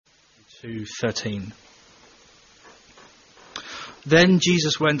to 13. Then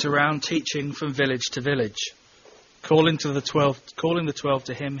Jesus went around teaching from village to village. Calling the 12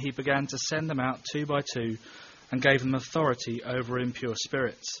 to him, he began to send them out 2 by 2 and gave them authority over impure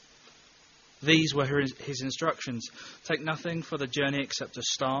spirits. These were his instructions. Take nothing for the journey except a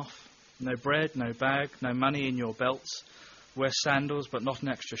staff, no bread, no bag, no money in your belts. Wear sandals, but not an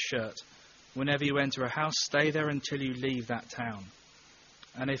extra shirt. Whenever you enter a house, stay there until you leave that town.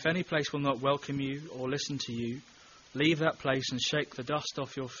 And if any place will not welcome you or listen to you, leave that place and shake the dust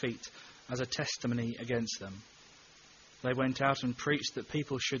off your feet as a testimony against them. They went out and preached that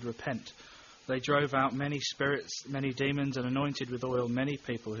people should repent. They drove out many spirits, many demons, and anointed with oil many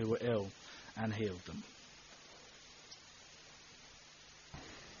people who were ill and healed them.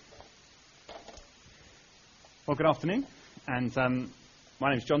 Well, good afternoon, and my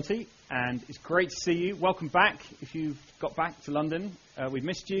name is John T, and it's great to see you. Welcome back. If you've got back to London, we've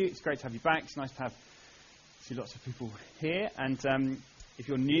missed you. It's great to have you back. It's nice to see lots of people here, and if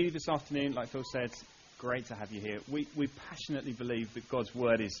you're new this afternoon, like Phil said, great to have you here. We passionately believe that God's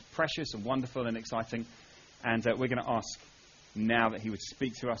Word is precious and wonderful and exciting, and we're going to ask now that He would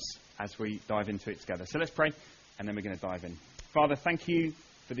speak to us as we dive into it together. So let's pray, and then we're going to dive in. Father, thank you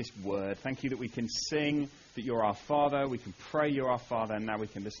for this Word. Thank you that we can sing that you're our Father, we can pray you're our Father, and now we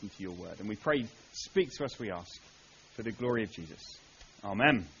can listen to your Word. And we pray, speak to us, we ask, for the glory of Jesus.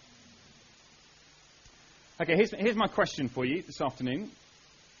 Amen. Okay, here's my question for you this afternoon.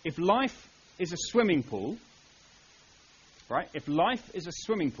 If life is a swimming pool, right? If life is a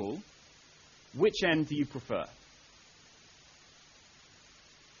swimming pool, which end do you prefer?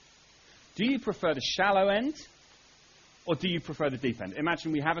 Do you prefer the shallow end, or do you prefer the deep end?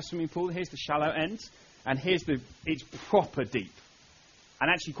 Imagine we have a swimming pool. Here's the shallow end, and it's proper deep, and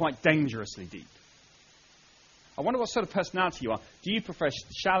actually quite dangerously deep. I wonder what sort of personality you are. Do you prefer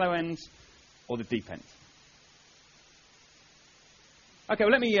the shallow end or the deep end? Okay,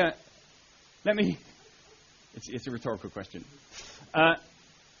 well, let me. It's a rhetorical question. Okay,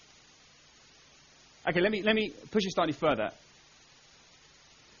 let me push it slightly further.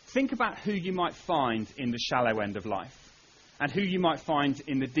 Think about who you might find in the shallow end of life and who you might find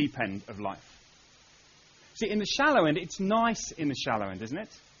in the deep end of life. See, in the shallow end, it's nice in the shallow end, isn't it?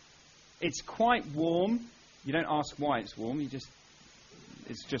 It's quite warm. You don't ask why it's warm.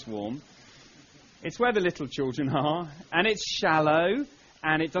 It's just warm. It's where the little children are, and it's shallow,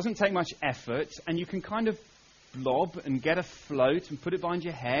 and it doesn't take much effort, and you can kind of blob and get afloat and put it behind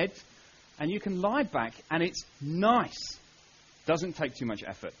your head, and you can lie back, and it's nice. Doesn't take too much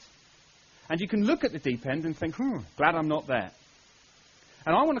effort. And you can look at the deep end and think, glad I'm not there.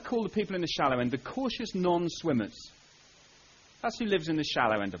 And I want to call the people in the shallow end the cautious non-swimmers. That's who lives in the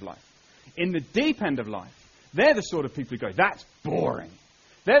shallow end of life. In the deep end of life, they're the sort of people who go, that's boring.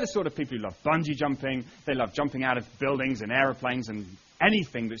 They're the sort of people who love bungee jumping. They love jumping out of buildings and aeroplanes and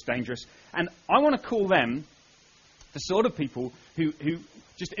anything that's dangerous. And I want to call them the sort of people who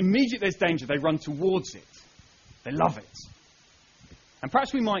just immediately there's danger, they run towards it. They love it. And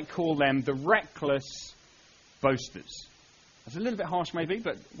perhaps we might call them the reckless boasters. That's a little bit harsh maybe,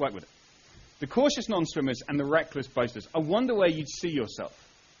 but work with it. The cautious non-swimmers and the reckless boasters. I wonder where you'd see yourself.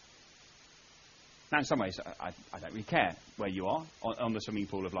 Now, in some ways, I don't really care where you are on the swimming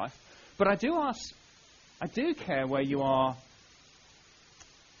pool of life. But I do care where you are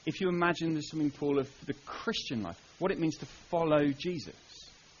if you imagine the swimming pool of the Christian life, what it means to follow Jesus.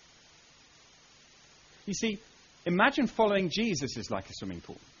 You see, imagine following Jesus is like a swimming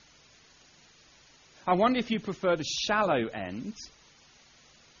pool. I wonder if you prefer the shallow end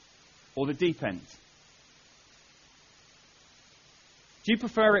or the deep end. Do you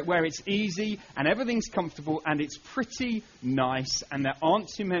prefer it where it's easy and everything's comfortable and it's pretty nice and there aren't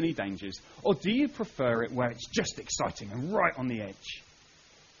too many dangers? Or do you prefer it where it's just exciting and right on the edge?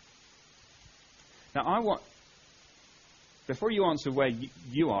 Now, before you answer where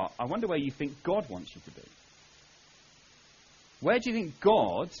you are, I wonder where you think God wants you to be. Where do you think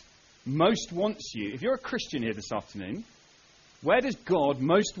God most wants you? If you're a Christian here this afternoon, where does God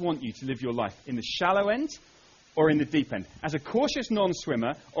most want you to live your life? In the shallow end or in the deep end? As a cautious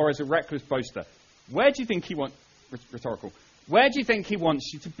non-swimmer or as a reckless boaster? Where do you think He wants... Rhetorical. Where do you think He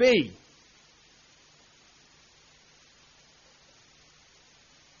wants you to be?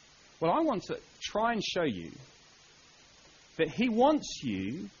 Well, I want to try and show you that He wants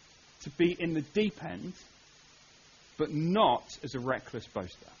you to be in the deep end, but not as a reckless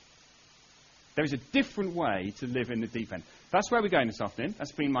boaster. There is a different way to live in the deep end. That's where we're going this afternoon.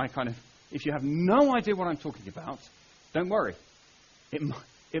 That's been my kind of... If you have no idea what I'm talking about, don't worry.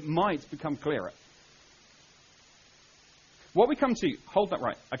 It might become clearer. What we come to, hold that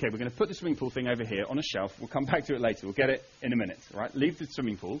right. Okay, we're going to put the swimming pool thing over here on a shelf. We'll come back to it later. We'll get it in a minute. All right, leave the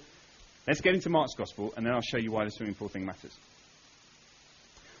swimming pool. Let's get into Mark's Gospel, and then I'll show you why the swimming pool thing matters.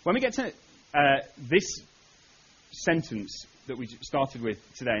 When we get to this sentence that we started with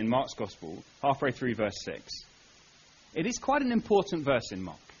today in Mark's Gospel, halfway through verse 6, it is quite an important verse in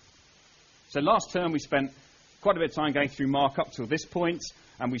Mark. So last term we spent quite a bit of time going through Mark up till this point,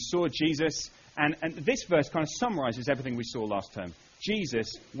 and we saw Jesus, and this verse kind of summarizes everything we saw last term.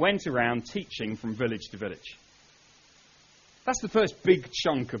 Jesus went around teaching from village to village. That's the first big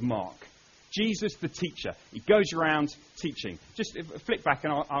chunk of Mark. Jesus the teacher. He goes around teaching. Just flick back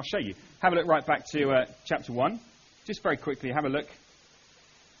and I'll show you. Have a look right back to chapter 1. Just very quickly, have a look.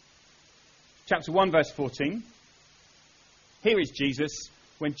 Chapter 1, verse 14. Here is Jesus.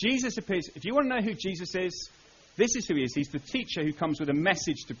 When Jesus appears, if you want to know who Jesus is, this is who he is. He's the teacher who comes with a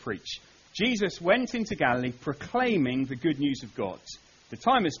message to preach. Jesus went into Galilee proclaiming the good news of God. The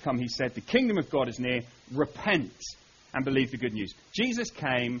time has come, he said, the kingdom of God is near. Repent and believe the good news. Jesus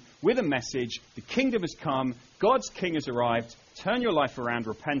came with a message. The kingdom has come. God's king has arrived. Turn your life around.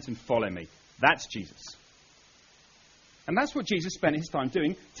 Repent and follow me. That's Jesus. And that's what Jesus spent his time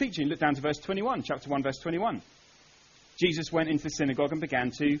doing, teaching. Look down to verse 21, chapter 1, verse 21. Jesus went into the synagogue and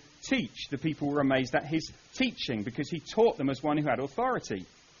began to teach. The people were amazed at his teaching because he taught them as one who had authority.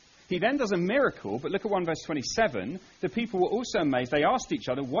 He then does a miracle, but look at 1 verse 27. The people were also amazed. They asked each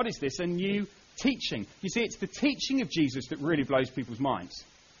other, what is this, a new teaching? You see, it's the teaching of Jesus that really blows people's minds.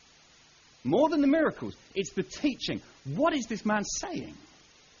 More than the miracles, it's the teaching. What is this man saying?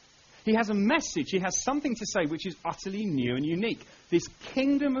 He has a message. He has something to say which is utterly new and unique. This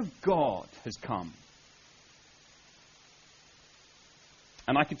kingdom of God has come.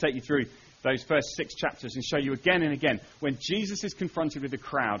 And I could take you through those first 6 chapters and show you again and again. When Jesus is confronted with the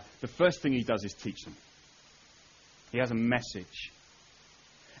crowd, the first thing he does is teach them. He has a message.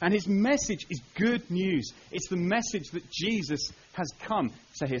 And his message is good news. It's the message that Jesus has come.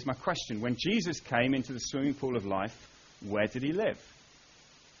 So here's my question. When Jesus came into the swimming pool of life, where did he live?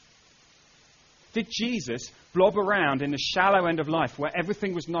 Did Jesus blob around in the shallow end of life where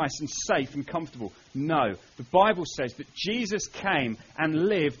everything was nice and safe and comfortable? No. The Bible says that Jesus came and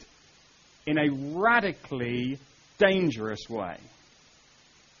lived in a radically dangerous way.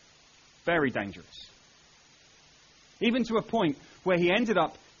 Very dangerous. Even to a point where he ended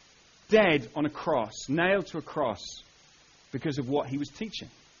up dead on a cross, nailed to a cross, because of what he was teaching.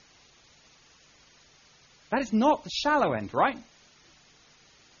 That is not the shallow end, right?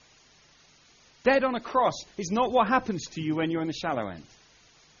 Dead on a cross is not what happens to you when you're in the shallow end.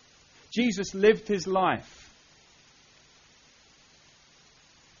 Jesus lived his life.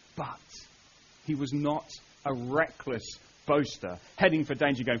 But he was not a reckless boaster heading for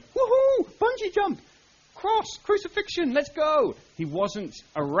danger going, woohoo, bungee jump, cross, crucifixion, let's go. He wasn't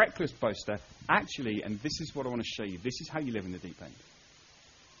a reckless boaster. Actually, and this is what I want to show you, this is how you live in the deep end.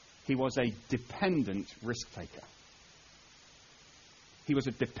 He was a dependent risk taker. He was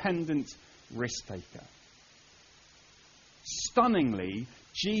a dependent risk taker. Stunningly,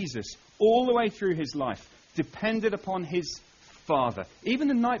 Jesus, all the way through his life, depended upon his Father. Even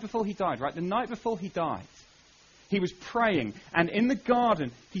the night before he died, right? The night before he died, he was praying, and in the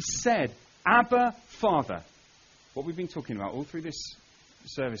garden, he said, Abba, Father. What we've been talking about all through this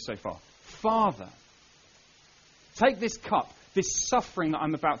service so far. Father, take this cup, this suffering that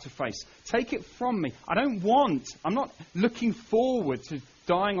I'm about to face. Take it from me. I'm not looking forward to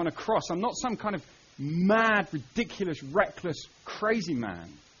dying on a cross. I'm not some kind of mad, ridiculous, reckless, crazy man.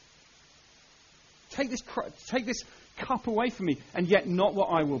 Take this cup away from me, and yet not what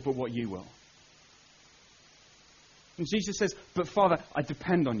I will, but what you will. And Jesus says, but Father, I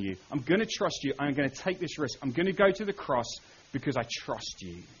depend on you. I'm going to trust you. I'm going to take this risk. I'm going to go to the cross because I trust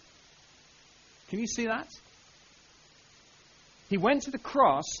you. Can you see that? He went to the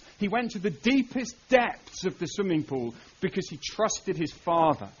cross. He went to the deepest depths of the swimming pool because he trusted his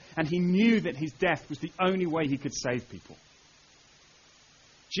Father. And he knew that his death was the only way he could save people.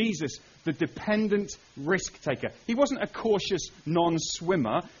 Jesus, the dependent risk taker. He wasn't a cautious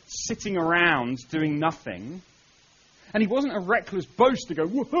non-swimmer sitting around doing nothing. And he wasn't a reckless boaster go,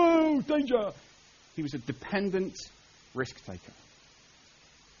 whoa, danger. He was a dependent risk taker.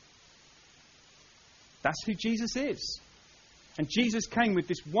 That's who Jesus is. And Jesus came with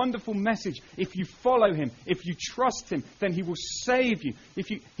this wonderful message. If you follow him, if you trust him, then he will save you.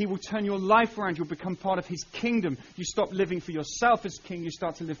 He will turn your life around. You'll become part of his kingdom. You stop living for yourself as king. You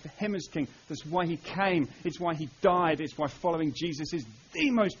start to live for him as king. That's why he came. It's why he died. It's why following Jesus is the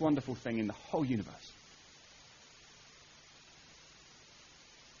most wonderful thing in the whole universe.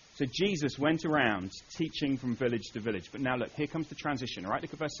 So Jesus went around teaching from village to village. But now look, here comes the transition, all right?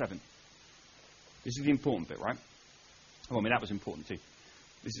 Look at verse 7. This is the important bit, right? Oh, I mean, that was important too.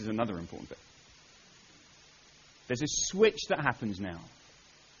 This is another important bit. There's a switch that happens now.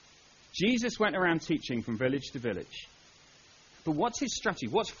 Jesus went around teaching from village to village. But what's his strategy?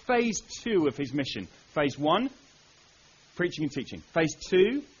 What's phase 2 of his mission? Phase 1, preaching and teaching. Phase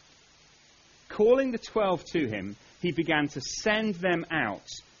 2, calling the 12 to him, he began to send them out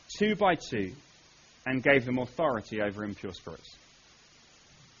 2 by 2 and gave them authority over impure spirits.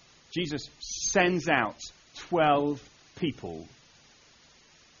 Jesus sends out 12 people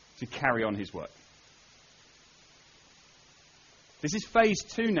to carry on his work. This is phase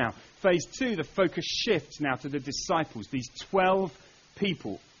 2 now. Phase 2, the focus shifts now to the disciples, these 12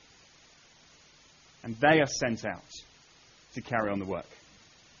 people. And they are sent out to carry on the work.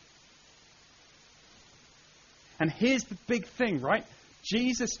 And here's the big thing, right?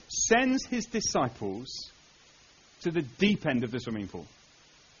 Jesus sends his disciples to the deep end of the swimming pool,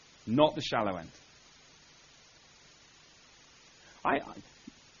 not the shallow end.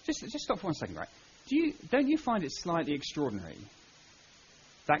 Just stop for 1 second, right? Don't you find it slightly extraordinary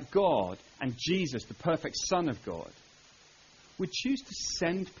that God and Jesus, the perfect Son of God, would choose to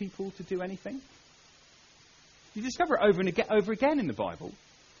send people to do anything? You discover it over again in the Bible.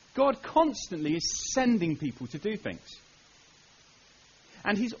 God constantly is sending people to do things.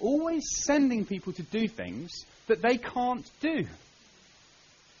 And he's always sending people to do things that they can't do.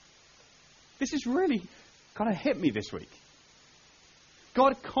 This has really kind of hit me this week.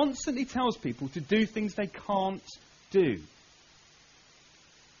 God constantly tells people to do things they can't do.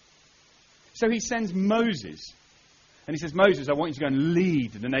 So he sends Moses. And he says, Moses, I want you to go and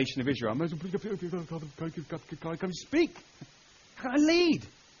lead the nation of Israel. Moses, come and speak. How can I lead?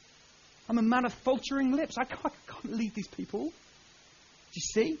 I'm a man of faltering lips. I can't lead these people. Do you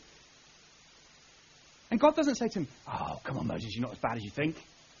see? And God doesn't say to him, oh, come on, Moses, you're not as bad as you think.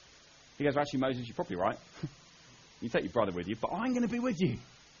 He goes, well, actually, Moses, you're probably right. You take your brother with you, but I'm going to be with you.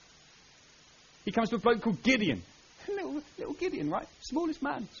 He comes to a bloke called Gideon. Little Gideon, right? Smallest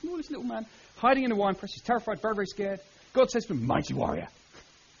little man. Hiding in a wine press. He's terrified, very, very scared. God says to him, mighty warrior.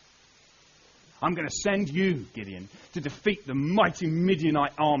 I'm going to send you, Gideon, to defeat the mighty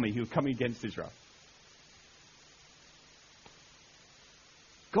Midianite army who are coming against Israel.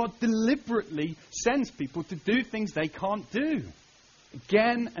 God deliberately sends people to do things they can't do.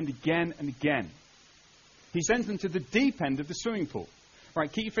 Again and again and again. He sends them to the deep end of the swimming pool. Right,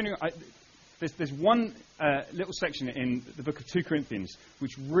 keep your finger. There's one little section in the book of 2 Corinthians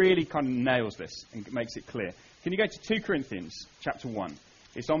which really kind of nails this and makes it clear. Can you go to 2 Corinthians chapter 1?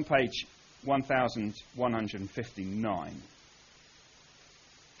 It's on page 1159.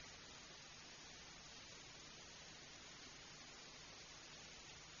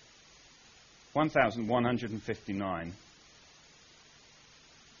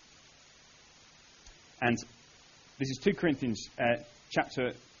 And this is 2 Corinthians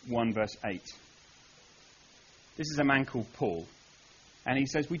chapter 1 verse 8. This is a man called Paul. And he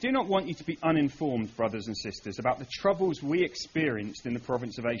says, we do not want you to be uninformed, brothers and sisters, about the troubles we experienced in the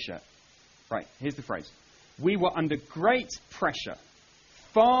province of Asia. Right, here's the phrase. We were under great pressure,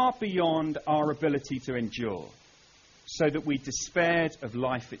 far beyond our ability to endure, so that we despaired of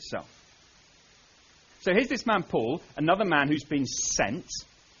life itself. So here's this man Paul, another man who's been sent.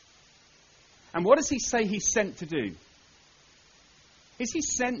 And what does he say he's sent to do? Is he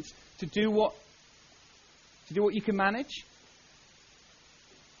sent to do what you can manage?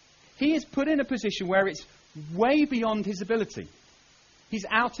 He is put in a position where it's way beyond his ability. He's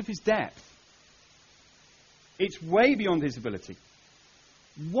out of his depth. It's way beyond his ability.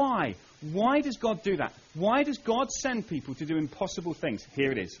 Why? Why does God do that? Why does God send people to do impossible things?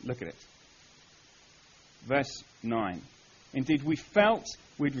 Here it is. Look at it. Verse 9. Indeed, we felt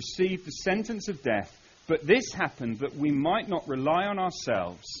we'd received the sentence of death, but this happened that we might not rely on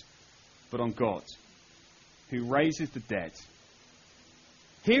ourselves, but on God, who raises the dead.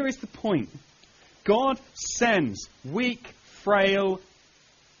 Here is the point. God sends weak, frail,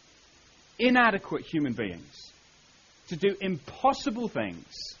 inadequate human beings to do impossible things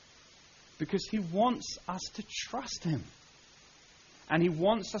because he wants us to trust him. And he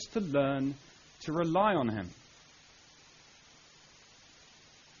wants us to learn to rely on him.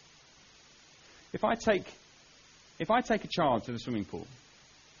 If I take a child to the swimming pool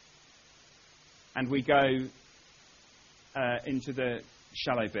and we go into the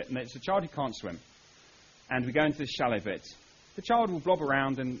shallow bit, and it's a child who can't swim, and we go into the shallow bit, the child will blob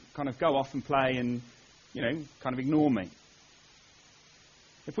around and kind of go off and play and, kind of ignore me.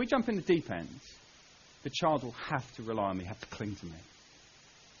 If we jump in the deep end, the child will have to rely on me, have to cling to me.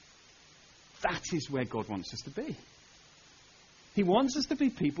 that is where God wants us to be. He wants us to be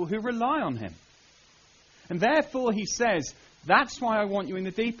people who rely on him. And therefore he says, that's why I want you in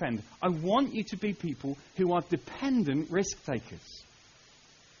the deep end. I want you to be people who are dependent risk takers.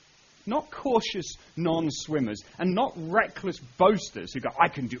 Not cautious non-swimmers and not reckless boasters who go, I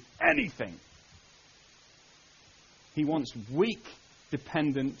can do anything. He wants weak,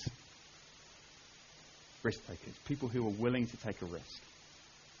 dependent risk takers, people who are willing to take a risk.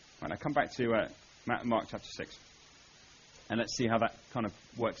 Right, now come back to Mark chapter 6. And let's see how that kind of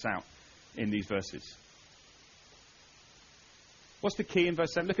works out in these verses. What's the key in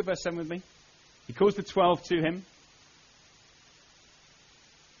verse 7? Look at verse 7 with me. He calls the 12 to him.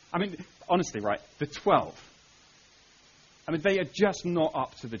 I mean, honestly, right, the 12. I mean, they are just not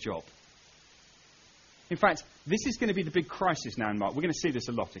up to the job. In fact, this is going to be the big crisis now in Mark. We're going to see this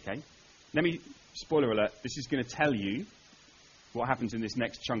a lot, okay? Let me, spoiler alert, this is going to tell you what happens in this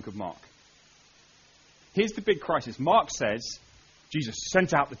next chunk of Mark. Here's the big crisis. Mark says, Jesus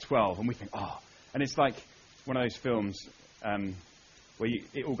sent out the 12, and we think, oh. And it's like one of those films where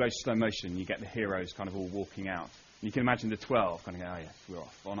it all goes slow motion. You get the heroes kind of all walking out. And you can imagine the 12 kind of going, oh yes, we're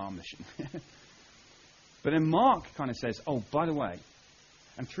off on our mission. But then Mark kind of says, oh, by the way,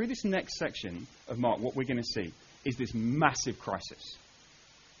 and through this next section of Mark, what we're going to see is this massive crisis.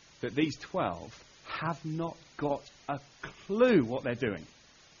 That these 12 have not got a clue what they're doing.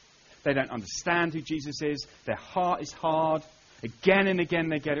 They don't understand who Jesus is. Their heart is hard. Again and again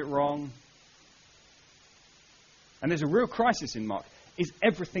they get it wrong. And there's a real crisis in Mark. Is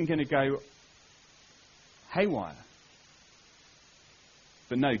everything going to go haywire?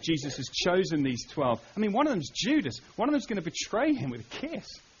 But no, Jesus has chosen these 12. I mean, one of them's Judas. One of them's going to betray him with a kiss.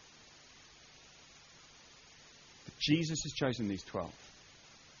 But Jesus has chosen these 12.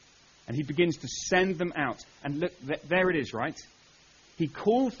 And he begins to send them out. And look, there it is, right? He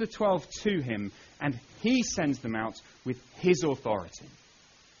calls the 12 to him, and he sends them out with his authority.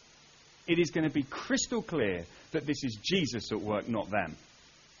 It is going to be crystal clear that this is Jesus at work, not them.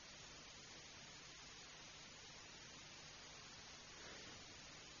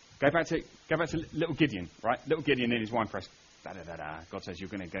 Go back to little Gideon, right? Little Gideon in his wine press. God says you're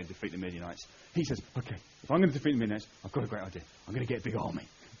going to go defeat the Midianites. He says, okay, if I'm going to defeat the Midianites, I've got a great idea. I'm going to get a big army.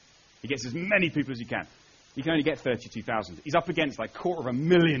 He gets as many people as he can. He can only get 32,000. He's up against like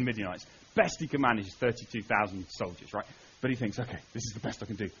 250,000 Midianites. Best he can manage is 32,000 soldiers, right? But he thinks, okay, this is the best I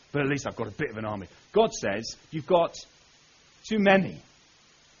can do. But at least I've got a bit of an army. God says, you've got too many.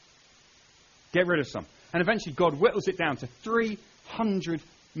 Get rid of some. And eventually God whittles it down to 300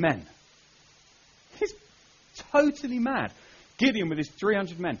 men. He's totally mad. Gideon with his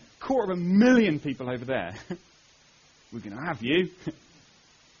 300 men. 250,000 people over there. We're going to have you.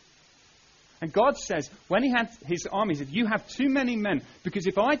 And God says, when he had his army, he said, you have too many men, because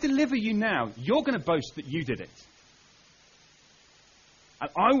if I deliver you now, you're going to boast that you did it.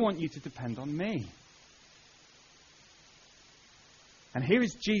 And I want you to depend on me. And here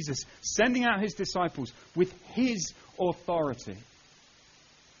is Jesus sending out his disciples with his authority.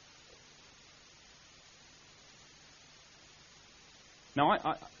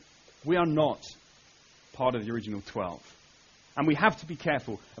 Now, we are not part of the original 12. And we have to be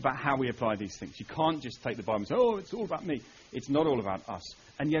careful about how we apply these things. You can't just take the Bible and say, oh, it's all about me. It's not all about us.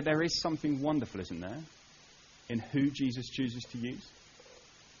 And yet there is something wonderful, isn't there, in who Jesus chooses to use?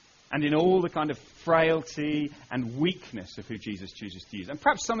 And in all the kind of frailty and weakness of who Jesus chooses to use. And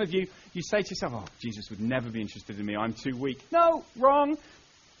perhaps some of you say to yourself, oh, Jesus would never be interested in me. I'm too weak. No, wrong.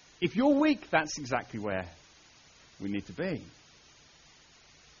 If you're weak, that's exactly where we need to be.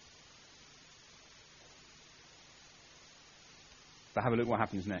 But have a look what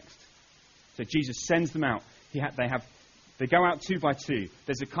happens next. So Jesus sends them out. They go out 2 by 2.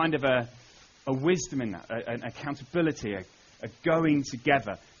 There's a kind of a wisdom in that, an accountability, a going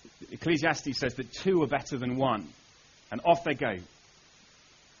together. Ecclesiastes says that 2 are better than 1. And off they go.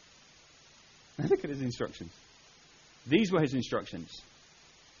 Now look at his instructions. These were his instructions.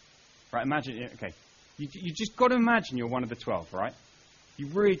 Right, imagine, okay. You just got to imagine you're one of the 12, right? You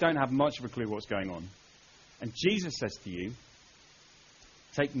really don't have much of a clue what's going on. And Jesus says to you,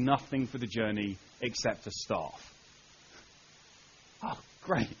 take nothing for the journey except a staff. Oh,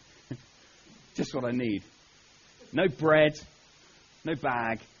 great. Just what I need. No bread, no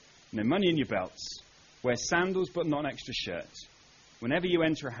bag, no money in your belts. Wear sandals but not an extra shirt. Whenever you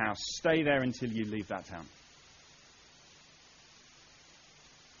enter a house, stay there until you leave that town.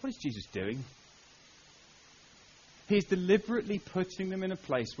 What is Jesus doing? He is deliberately putting them in a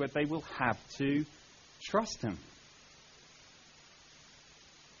place where they will have to trust him.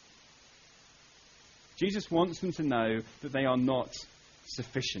 Jesus wants them to know that they are not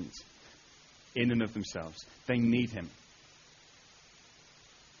sufficient. in and of themselves. They need him.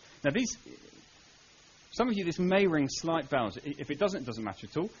 Now, some of you, this may ring slight bells. If it doesn't, it doesn't matter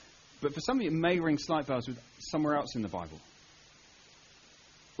at all. But for some of you, it may ring slight bells with somewhere else in the Bible,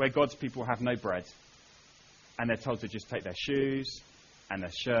 where God's people have no bread, and they're told to just take their shoes and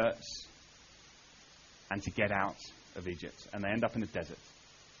their shirts and to get out of Egypt. And they end up in the desert.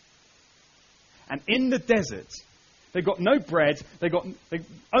 And in the desert, they've got no bread, they've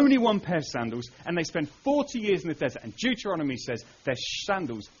only one pair of sandals, and they spend 40 years in the desert. And Deuteronomy says their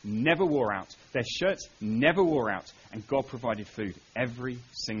sandals never wore out, their shirts never wore out, and God provided food every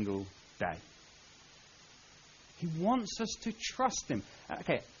single day. He wants us to trust him.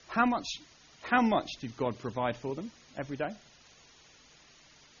 Okay, how much did God provide for them every day?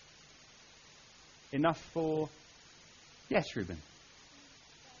 Enough for... Yes, Reuben.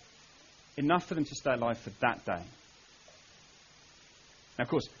 Enough for them to stay alive for that day. Now, of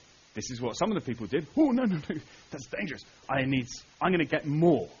course, this is what some of the people did. Oh, no, that's dangerous. I'm going to get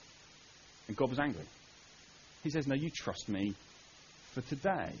more. And God was angry. He says, no, you trust me for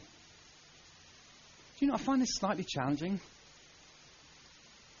today. Do you know, I find this slightly challenging.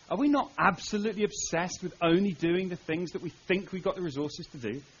 Are we not absolutely obsessed with only doing the things that we think we've got the resources to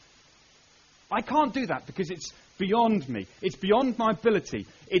do? I can't do that because it's beyond me. It's beyond my ability.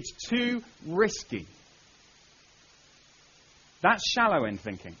 It's too risky. That's shallow end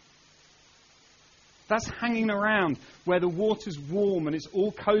thinking. That's hanging around where the water's warm and it's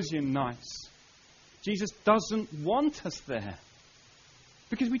all cozy and nice. Jesus doesn't want us there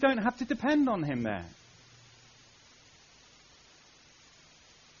because we don't have to depend on him there.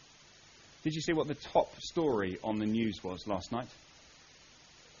 Did you see what the top story on the news was last night?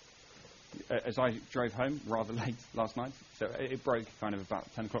 As I drove home rather late last night, so it broke kind of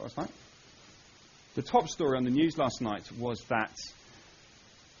about 10 o'clock last night. The top story on the news last night was that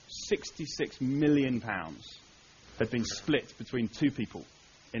 £66 million had been split between two people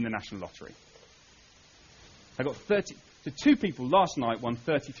in the National Lottery. The two people last night won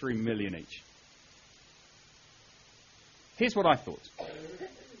 33 million each. Here's what I thought.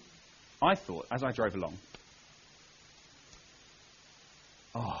 I thought, as I drove along,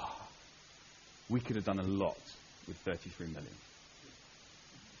 we could have done a lot with 33 million.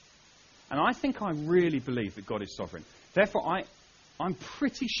 And I think I really believe that God is sovereign. Therefore, I'm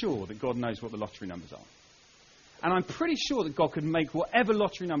pretty sure that God knows what the lottery numbers are. And I'm pretty sure that God could make whatever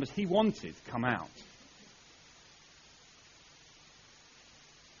lottery numbers he wanted come out.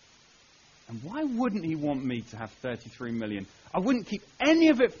 And why wouldn't he want me to have 33 million? I wouldn't keep any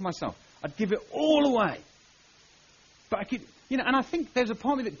of it for myself. I'd give it all away. But I could, and I think there's a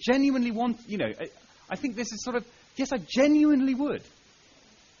part of me that genuinely wants, I think this is sort of, yes, I genuinely would.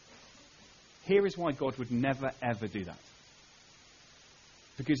 Here is why God would never, ever do that.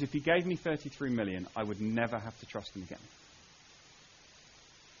 Because if he gave me 33 million, I would never have to trust him again.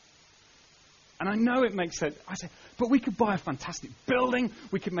 And I know it makes sense. I say, but we could buy a fantastic building.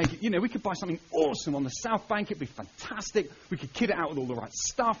 We could make it, we could buy something awesome on the South Bank. It'd be fantastic. We could kit it out with all the right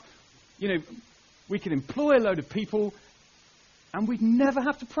stuff. We could employ a load of people. And we'd never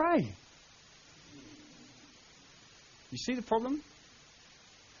have to pray. You see the problem?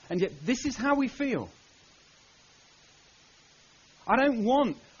 And yet this is how we feel. I don't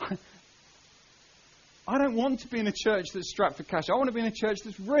want to be in a church that's strapped for cash. I want to be in a church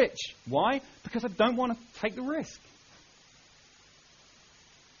that's rich. Why? Because I don't want to take the risk.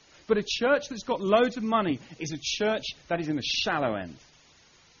 But a church that's got loads of money is a church that is in the shallow end.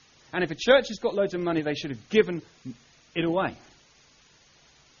 And if a church has got loads of money, they should have given it away.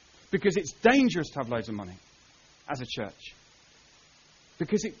 Because it's dangerous to have loads of money as a church.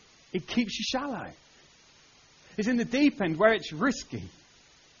 Because it keeps you shallow. It's in the deep end where it's risky.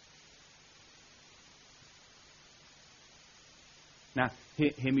 Now,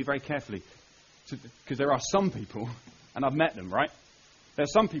 hear me very carefully. Because there are some people, and I've met them, right? There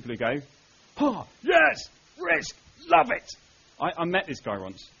are some people who go, oh, yes, risk, love it. I met this guy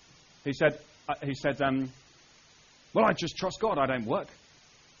once who said, well, I just trust God, I don't work.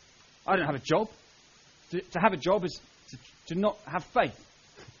 I don't have a job. To have a job is to not have faith.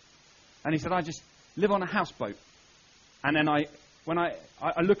 And he said, I just live on a houseboat. And then I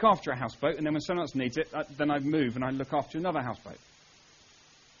look after a houseboat, and then when someone else needs it, then I move and I look after another houseboat.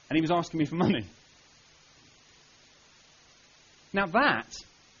 And he was asking me for money. Now that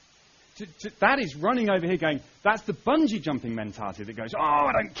is running over here going, that's the bungee jumping mentality that goes, oh,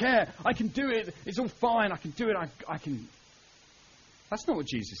 I don't care, I can do it, it's all fine, I can do it, I can... That's not what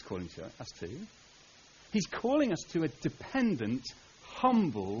Jesus is calling us to. He's calling us to a dependent,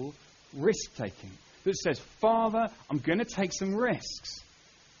 humble risk-taking that says, Father, I'm going to take some risks.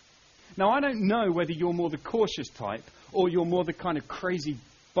 Now, I don't know whether you're more the cautious type or you're more the kind of crazy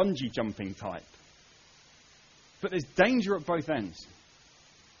bungee jumping type. But there's danger at both ends.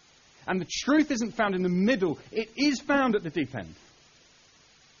 And the truth isn't found in the middle. It is found at the deep end.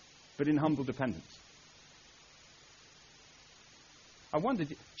 But in humble dependence. I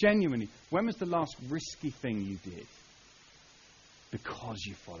wondered, genuinely, when was the last risky thing you did because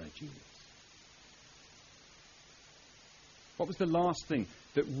you followed Jesus? What was the last thing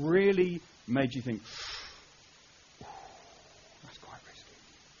that really made you think, that's quite risky?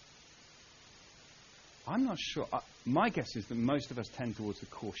 I'm not sure. My guess is that most of us tend towards the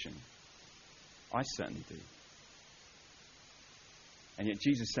caution. I certainly do. And yet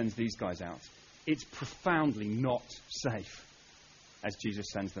Jesus sends these guys out. It's profoundly not safe as Jesus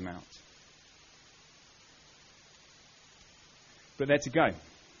sends them out. But they're to go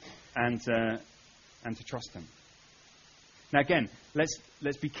and to trust him. Now again,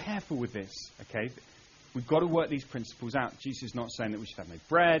 let's be careful with this, okay? We've got to work these principles out. Jesus is not saying that we should have no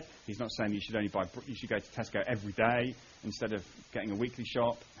bread. He's not saying you should go to Tesco every day instead of getting a weekly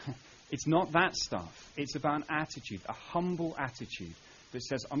shop. It's not that stuff. It's about an attitude, a humble attitude that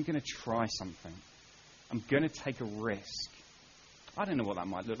says, I'm going to try something. I'm going to take a risk. I don't know what that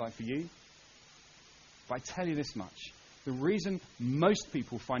might look like for you. But I tell you this much. The reason most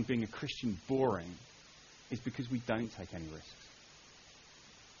people find being a Christian boring is because we don't take any risks.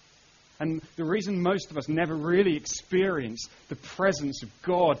 And the reason most of us never really experience the presence of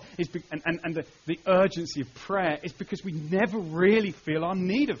God and the urgency of prayer is because we never really feel our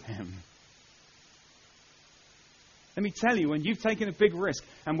need of him. Let me tell you, when you've taken a big risk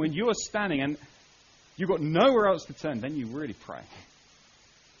and when you're standing and you've got nowhere else to turn, then you really pray.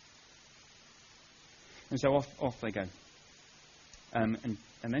 And so off they go. And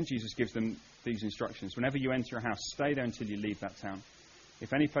then Jesus gives them these instructions. Whenever you enter a house, stay there until you leave that town.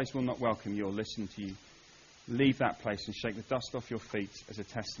 If any place will not welcome you or listen to you, leave that place and shake the dust off your feet as a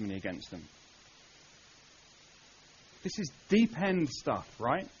testimony against them. This is deep end stuff,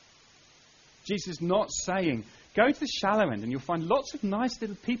 right? Jesus is not saying, go to the shallow end and you'll find lots of nice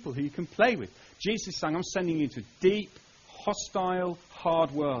little people who you can play with. Jesus is saying, I'm sending you to a deep, hostile, hard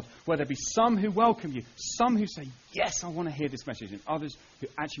world where there'll be some who welcome you, some who say, yes, I want to hear this message, and others who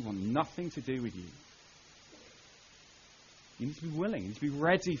actually want nothing to do with you. You need to be willing. You need to be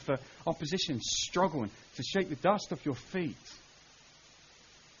ready for opposition, struggle, and to shake the dust off your feet.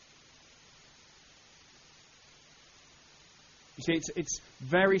 You see, it's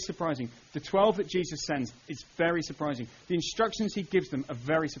very surprising. The 12 that Jesus sends, it's very surprising. The instructions he gives them are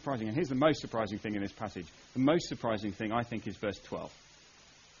very surprising. And here's the most surprising thing in this passage. The most surprising thing, I think, is verse 12.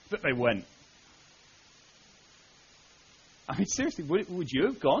 That they went. I mean, seriously, would you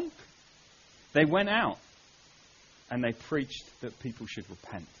have gone? They went out. And they preached that people should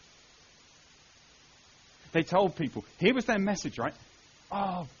repent. They told people, here was their message, right?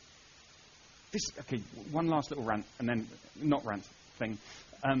 Okay, one last little rant, and then, not rant thing.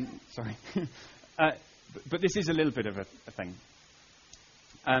 Sorry. But this is a little bit of a thing.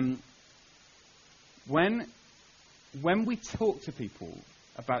 When we talk to people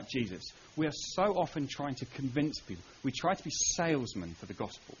about Jesus, we are so often trying to convince people. We try to be salesmen for the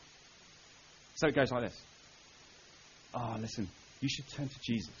gospel. So it goes like this. Listen, you should turn to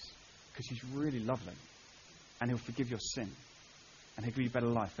Jesus because he's really lovely and he'll forgive your sin and he'll give you a better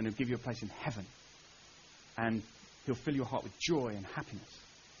life and he'll give you a place in heaven and he'll fill your heart with joy and happiness.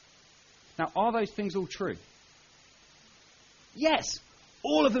 Now, are those things all true? Yes,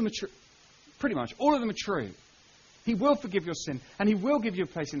 all of them are true. Pretty much, all of them are true. He will forgive your sin and he will give you a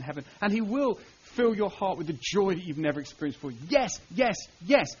place in heaven and he will fill your heart with the joy that you've never experienced before. Yes, yes,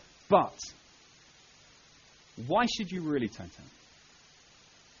 yes, but why should you really turn to him?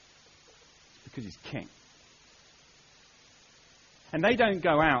 It's because he's king. And they don't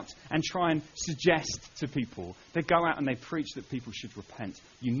go out and try and suggest to people. They go out and they preach that people should repent.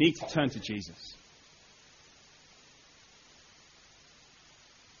 You need to turn to Jesus.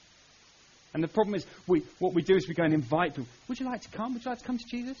 And the problem is, what we do is we go and invite people. Would you like to come? Would you like to come to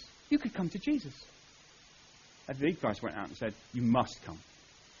Jesus? You could come to Jesus. And these guys went out and said, you must come.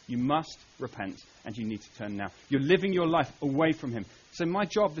 You must repent and you need to turn now. You're living your life away from him. So my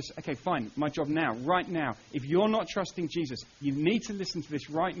job my job now, right now, if you're not trusting Jesus, you need to listen to this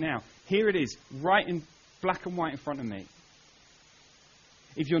right now. Here it is, right in black and white in front of me.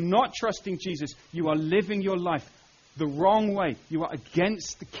 If you're not trusting Jesus, you are living your life the wrong way. You are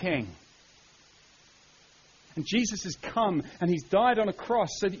against the king. And Jesus has come and he's died on a cross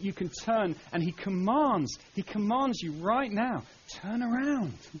so that you can turn, and he commands you right now, turn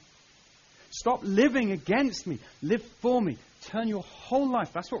around. Stop living against me. Live for me. Turn your whole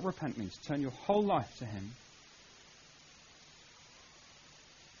life. That's what repent means. Turn your whole life to him.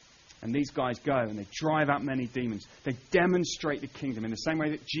 And these guys go and they drive out many demons. They demonstrate the kingdom in the same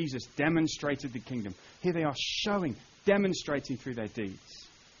way that Jesus demonstrated the kingdom. Here they are showing, demonstrating through their deeds.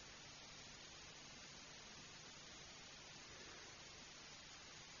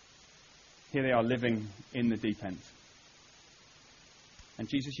 Here they are living in the deep end. And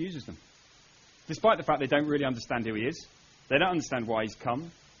Jesus uses them. Despite the fact they don't really understand who he is. They don't understand why he's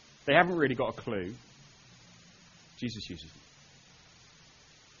come. They haven't really got a clue. Jesus uses them.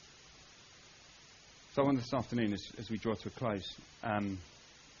 So I wonder this afternoon, as we draw to a close,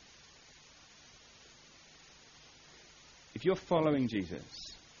 if you're following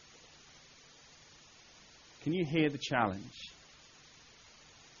Jesus, can you hear the challenge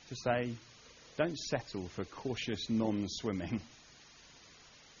to say, don't settle for cautious non-swimming?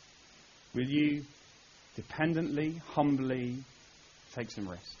 Will you dependently, humbly take some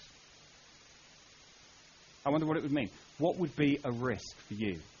risks? I wonder what it would mean. What would be a risk for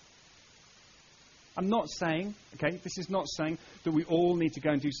you? I'm not saying, this is not saying that we all need to go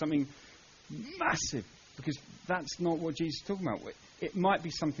and do something massive, because that's not what Jesus is talking about. It might be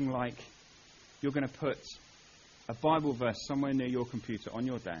something like you're going to put a Bible verse somewhere near your computer on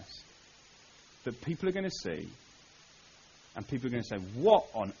your desk that people are going to see, and people are going to say, what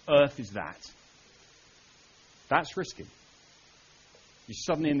on earth is that? That's risky. You're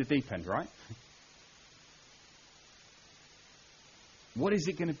suddenly in the deep end, right? What is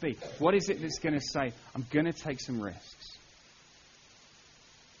it going to be? What is it that's going to say, I'm going to take some risks?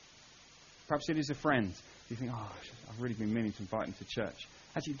 Perhaps it is a friend. You think, I've really been meaning to invite him to church.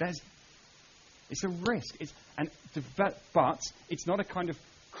 Actually, it's a risk. But it's not a kind of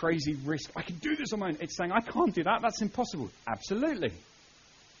crazy risk. I can do this on my own. It's saying, I can't do that. That's impossible. Absolutely.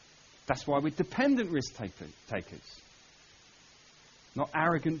 That's why we're dependent risk takers. Not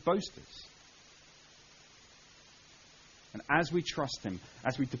arrogant boasters. And as we trust him,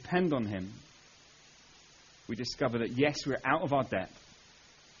 as we depend on him, we discover that yes, we're out of our depth,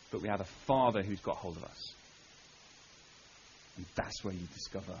 but we have a Father who's got hold of us. And that's where you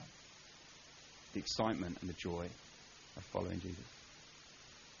discover the excitement and the joy of following Jesus.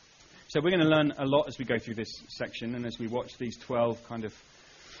 So we're going to learn a lot as we go through this section, and as we watch these 12 kind of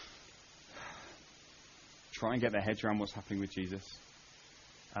try and get their heads around what's happening with Jesus.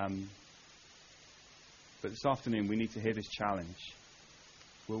 But this afternoon, we need to hear this challenge.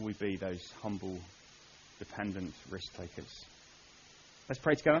 Will we be those humble, dependent risk takers? Let's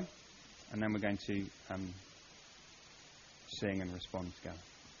pray together, and then we're going to sing and respond together.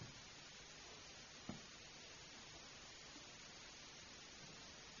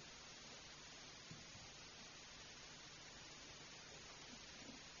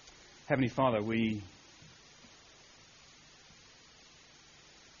 Heavenly Father, we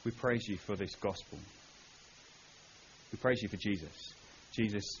praise you for this gospel. We praise you for Jesus.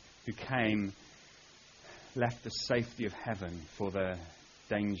 Jesus who came, left the safety of heaven for the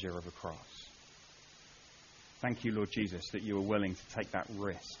danger of a cross. Thank you, Lord Jesus, that you were willing to take that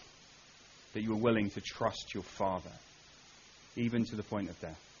risk, that you were willing to trust your Father, even to the point of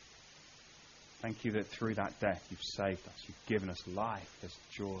death. Thank you that through that death you've saved us, you've given us life, there's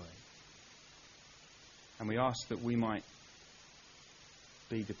joy. And we ask that we might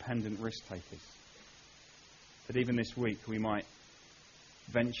be dependent risk takers. That even this week we might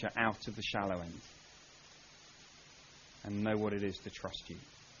venture out of the shallow end and know what it is to trust you.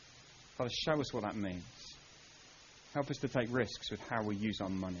 Father, show us what that means. Help us to take risks with how we use our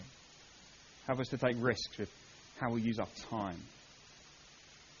money. Help us to take risks with how we use our time.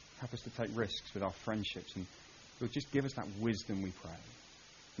 Help us to take risks with our friendships. And Lord, just give us that wisdom, we pray.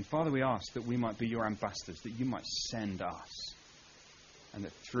 And Father, we ask that we might be your ambassadors, that you might send us, and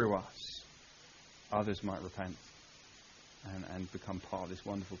that through us, others might repent and become part of this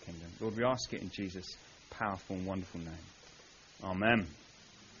wonderful kingdom. Lord, we ask it in Jesus' powerful and wonderful name. Amen.